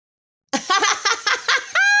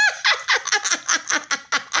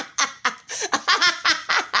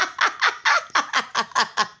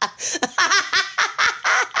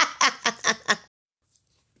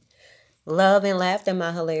Love and laughter,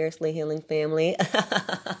 my hilariously healing family.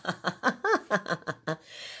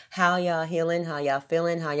 How y'all healing? How y'all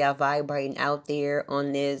feeling? How y'all vibrating out there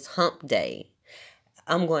on this hump day?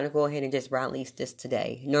 I'm going to go ahead and just release this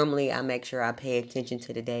today. Normally, I make sure I pay attention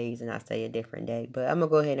to the days and I say a different day. But I'm going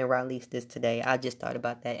to go ahead and release this today. I just thought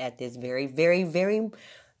about that at this very, very, very,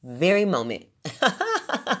 very moment.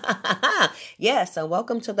 Yeah, so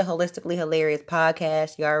welcome to the Holistically Hilarious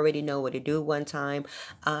podcast. You already know what to do one time.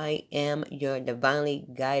 I am your divinely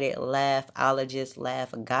guided laughologist,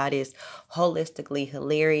 laugh goddess, holistically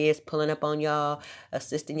hilarious, pulling up on y'all,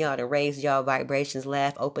 assisting y'all to raise y'all vibrations,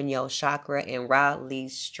 laugh, open your chakra, and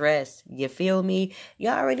release stress. You feel me? You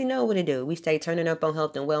already know what to do. We stay turning up on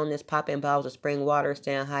health and wellness, popping bottles of spring water,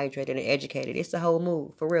 staying hydrated and educated. It's the whole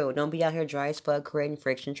move, for real. Don't be out here dry as fuck, creating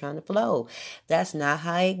friction, trying to flow. That's not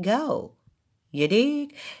how it go. You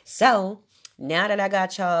dig? So, now that I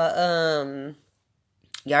got y'all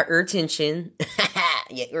ear attention,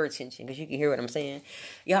 ear attention, because you can hear what I'm saying.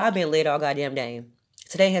 Y'all, I've been lit all goddamn day.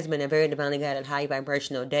 Today has been a very divinely guided, high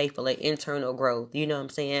vibrational day for like internal growth. You know what I'm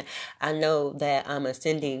saying? I know that I'm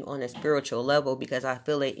ascending on a spiritual level because I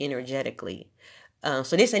feel it energetically.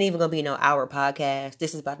 So this ain't even going to be no hour podcast.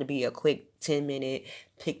 This is about to be a quick 10-minute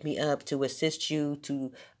pick me up to assist you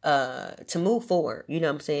to move forward. You know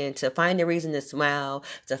what I'm saying? To find a reason to smile,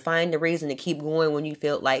 to find a reason to keep going when you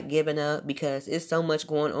feel like giving up, because it's so much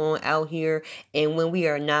going on out here. And when we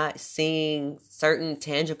are not seeing certain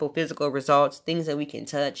tangible physical results, things that we can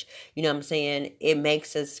touch, you know what I'm saying? It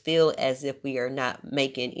makes us feel as if we are not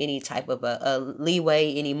making any type of a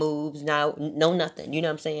leeway, any moves, no nothing. You know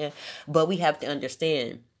what I'm saying? But we have to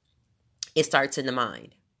understand it starts in the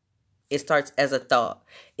mind. It starts as a thought.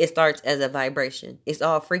 It starts as a vibration. It's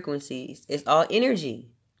all frequencies. It's all energy.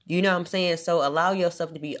 You know what I'm saying? So allow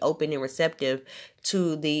yourself to be open and receptive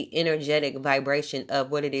to the energetic vibration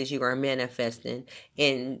of what it is you are manifesting.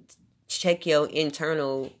 And check your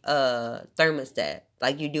internal thermostat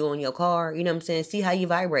like you do on your car. You know what I'm saying? See how you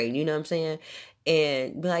vibrate. You know what I'm saying?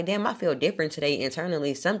 And be like, damn, I feel different today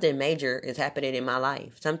internally. Something major is happening in my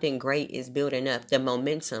life. Something great is building up. The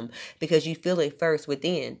momentum. Because you feel it first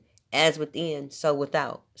within. As within, so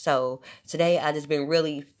without. So today I just been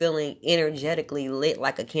really feeling energetically lit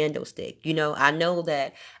like a candlestick. You know, I know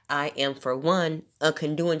that I am, for one, a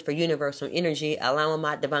conduit for universal energy, allowing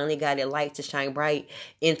my divinely guided light to shine bright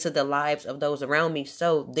into the lives of those around me.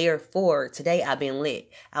 So therefore, today I've been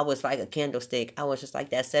lit. I was like a candlestick. I was just like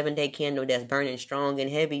that 7-day candle that's burning strong and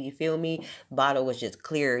heavy. You feel me? Bottle was just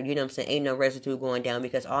clear. You know what I'm saying? Ain't no residue going down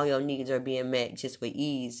because all your needs are being met just with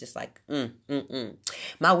ease. Just like,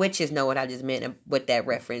 My witches know what I just meant with that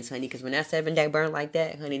reference, honey. Because when that 7-day burn like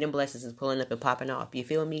that, honey, them blessings is pulling up and popping off. You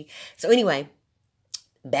feel me? So anyway,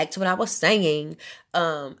 back to what I was saying.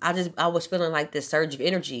 I was feeling like this surge of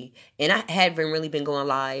energy, and I haven't really been going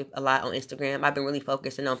live a lot on Instagram. I've been really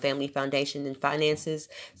focusing on family foundation and finances.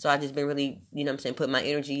 So I just been really, you know what I'm saying, putting my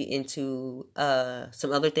energy into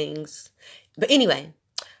some other things. But anyway,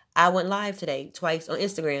 I went live today twice on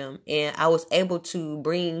Instagram, and I was able to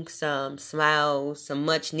bring some smiles, some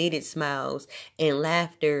much needed smiles and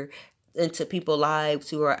laughter into people's lives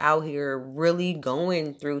who are out here really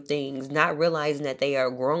going through things, not realizing that they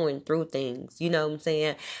are growing through things. You know what I'm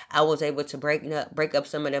saying? I was able to break up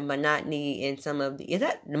some of the monotony and some of the, is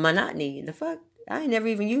that the monotony? The fuck? I ain't never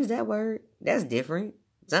even used that word. That's different.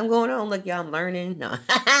 Something going on. Look, y'all, I'm learning. No.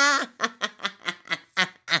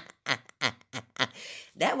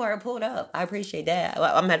 That word pulled up. I appreciate that. I'm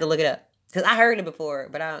going to have to look it up. Because I heard it before,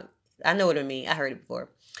 but I know what I mean. I heard it before.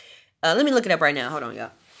 Let me look it up right now. Hold on,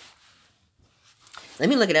 y'all. Let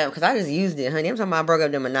me look it up, because I just used it, honey. I'm talking about I broke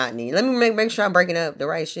up the monotony. Let me make sure I'm breaking up the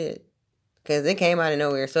right shit. Because it came out of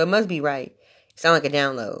nowhere, so it must be right. Sound like a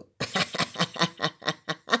download.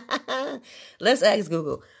 Let's ask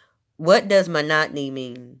Google. What does monotony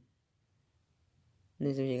mean?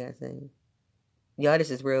 This is what you guys say. Y'all, this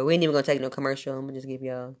is real. We ain't even going to take no commercial. I'm going to just give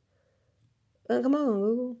y'all. Come on,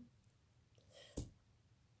 Google.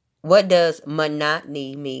 What does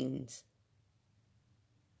monotony means?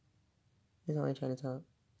 That's all I'm trying to talk.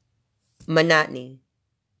 Monotony.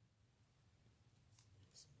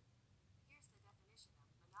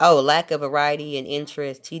 Oh, lack of variety and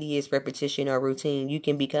interest, tedious repetition or routine. You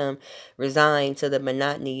can become resigned to the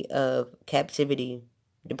monotony of captivity,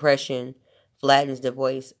 depression, flattens the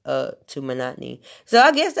voice to monotony. So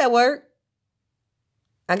I guess that worked.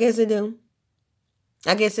 I guess it do.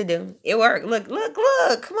 It worked. Look.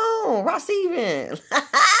 Come on. Ross even.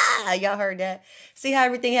 Y'all heard that? See how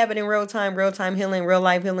everything happened in real time healing, real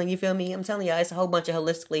life healing. You feel me? I'm telling y'all, it's a whole bunch of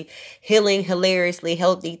holistically healing, hilariously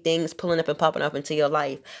healthy things pulling up and popping up into your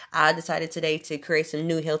life. I decided today to create some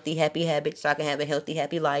new healthy, happy habits so I can have a healthy,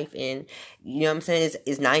 happy life. And you know what I'm saying?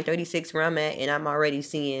 It's 9:36 where I'm at, and I'm already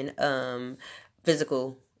seeing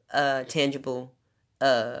physical, tangible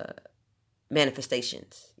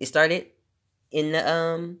manifestations. It started in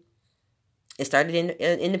the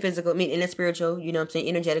physical, I mean, in the spiritual, you know what I'm saying,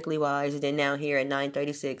 energetically wise. And then now here at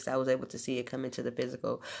 9:36, I was able to see it come into the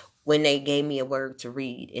physical when they gave me a word to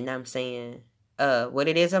read. And I'm saying what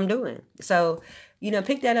it is I'm doing. So,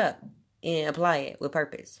 pick that up and apply it with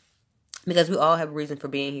purpose. Because we all have a reason for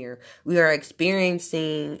being here. We are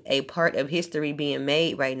experiencing a part of history being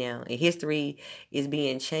made right now. And history is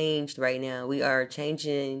being changed right now. We are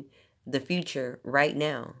changing the future right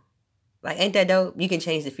now. Like, ain't that dope? You can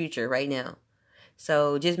change the future right now.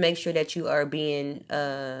 So just make sure that you are being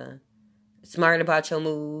smart about your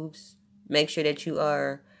moves. Make sure that you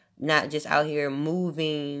are not just out here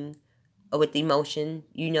moving with emotion.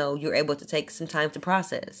 You're able to take some time to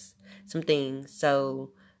process some things.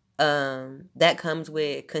 So that comes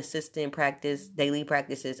with consistent practice, daily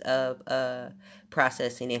practices of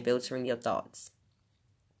processing and filtering your thoughts.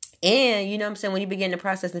 And, you know what I'm saying, when you begin to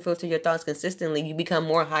process and filter your thoughts consistently, you become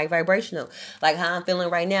more high vibrational. Like how I'm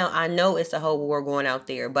feeling right now, I know it's a whole war going out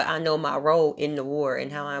there, but I know my role in the war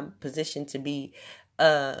and how I'm positioned to be,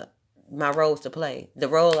 my roles to play. The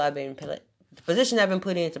position I've been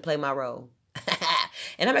put in to play my role.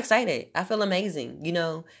 And I'm excited. I feel amazing,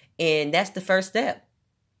 and that's the first step,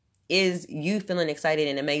 is you feeling excited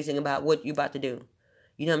and amazing about what you're about to do.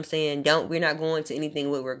 You know what I'm saying? We're not going to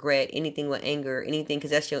anything with regret, anything with anger, anything,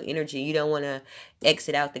 because that's your energy. You don't want to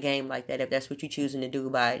exit out the game like that if that's what you're choosing to do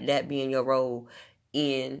by that being your role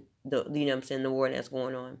in the, the war that's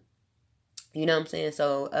going on. You know what I'm saying?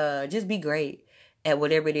 So just be great at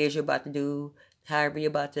whatever it is you're about to do, however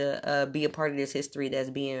you're about to be a part of this history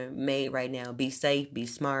that's being made right now. Be safe, be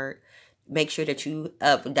smart. Make sure that you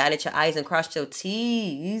dotted your I's and crossed your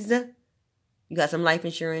T's. You got some life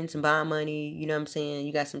insurance, some bond money, you know what I'm saying?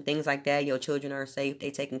 You got some things like that. Your children are safe. They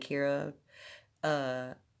taken care of.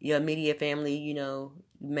 Your immediate family,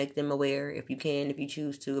 make them aware if you can, if you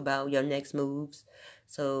choose to, about your next moves.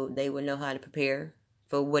 So they will know how to prepare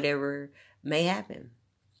for whatever may happen.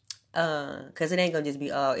 Because it ain't going to just be,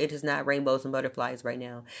 it is not rainbows and butterflies right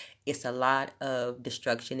now. It's a lot of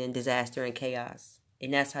destruction and disaster and chaos.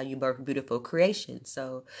 And that's how you birth beautiful creation.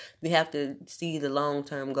 So we have to see the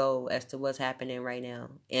long-term goal as to what's happening right now.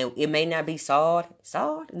 And it may not be solved.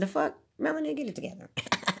 The fuck? Melanie, get it together.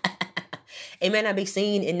 It may not be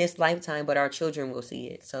seen in this lifetime, but our children will see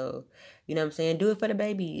it. So, you know what I'm saying? Do it for the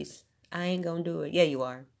babies. I ain't gonna do it. Yeah, you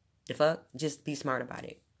are. The fuck? Just be smart about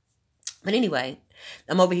it. But anyway,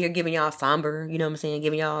 I'm over here giving y'all somber, you know what I'm saying?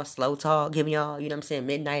 Giving y'all slow talk, giving y'all, you know what I'm saying,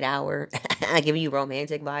 midnight hour. Giving you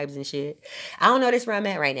romantic vibes and shit. I don't know this where I'm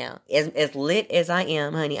at right now. As lit as I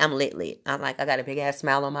am, honey, I'm lit. I got a big ass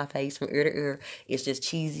smile on my face from ear to ear. It's just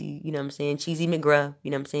cheesy, you know what I'm saying? Cheesy McGruff,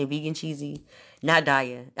 you know what I'm saying? Vegan cheesy. Not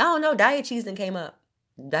diet. I don't know, diet cheese then came up.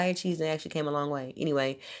 Diet cheese actually came a long way.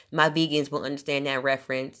 Anyway, my vegans will understand that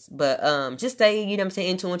reference. But just stay, you know what I'm saying,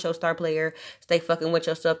 in tune with your star player. Stay fucking with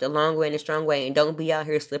yourself the long way and the strong way. And don't be out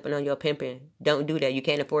here slipping on your pimping. Don't do that. You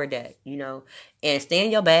can't afford that, And stay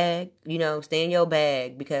in your bag, stay in your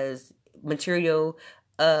bag, because material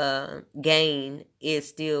gain is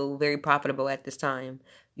still very profitable at this time.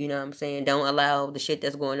 You know what I'm saying? Don't allow the shit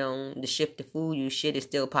that's going on, the shift to food you shit is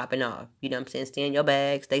still popping off. You know what I'm saying? Stay in your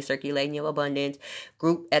bag. Stay circulating your abundance.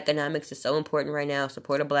 Group economics is so important right now.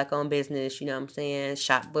 Support a black-owned business. You know what I'm saying?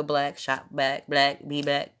 Shop with black. Shop back. Black. Be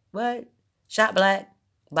black. What? Shop black.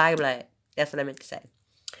 Buy black. That's what I meant to say.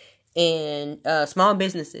 And small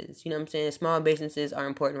businesses, you know what I'm saying? Small businesses are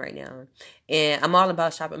important right now. And I'm all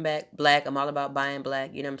about shopping back black. I'm all about buying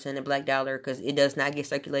black, you know what I'm saying? The black dollar, because it does not get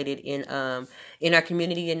circulated in our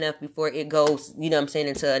community enough before it goes, you know what I'm saying,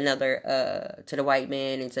 into another, to the white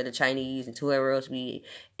man and to the Chinese and to whoever else we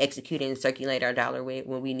execute and circulate our dollar with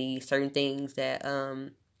when we need certain things that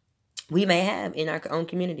we may have in our own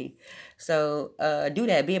community. So do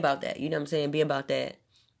that. Be about that. You know what I'm saying? Be about that.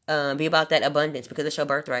 Be about that abundance, because it's your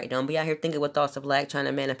birthright. Don't be out here thinking with thoughts of lack, trying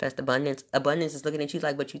to manifest abundance. Abundance is looking at you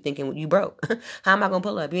like, but you thinking you broke. How am I gonna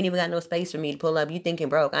pull up? You ain't even got no space for me to pull up. You thinking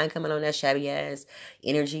broke. I ain't coming on that shabby ass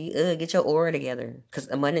energy. Get your aura together, because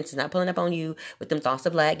abundance is not pulling up on you with them thoughts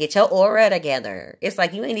of lack. Get your aura together. It's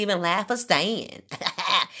like you ain't even laugh or stand.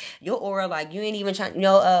 Your aura, like you ain't even trying.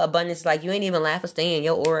 Abundance is like you ain't even laugh or stand.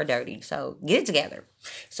 Your aura dirty. So get it together,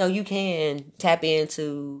 so you can tap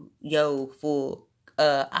into your full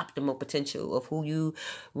optimal potential of who you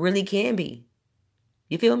really can be.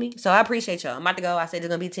 You feel me? So I appreciate y'all. I'm about to go. I said it's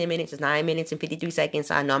going to be 10 minutes. It's 9 minutes and 53 seconds.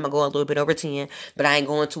 So I know I'm going to go a little bit over 10, but I ain't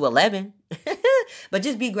going to 11. But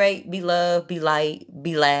just be great, be love, be light,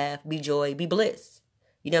 be laugh, be joy, be bliss.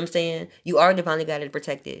 You know what I'm saying? You are divinely guided and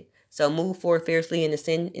protected. So move forward fiercely and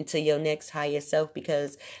ascend into your next highest self,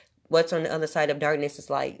 because what's on the other side of darkness is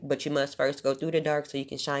light, but you must first go through the dark so you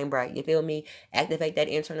can shine bright. You feel me? Activate that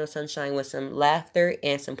internal sunshine with some laughter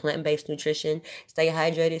and some plant-based nutrition. Stay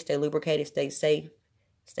hydrated, stay lubricated, stay safe.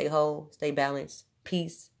 Stay whole, stay balanced,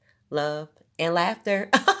 peace, love, and laughter.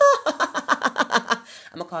 I'm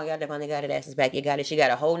going to call y'all Divinely Guided Asses back. You got it. She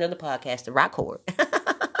got a whole nother podcast to rock cord.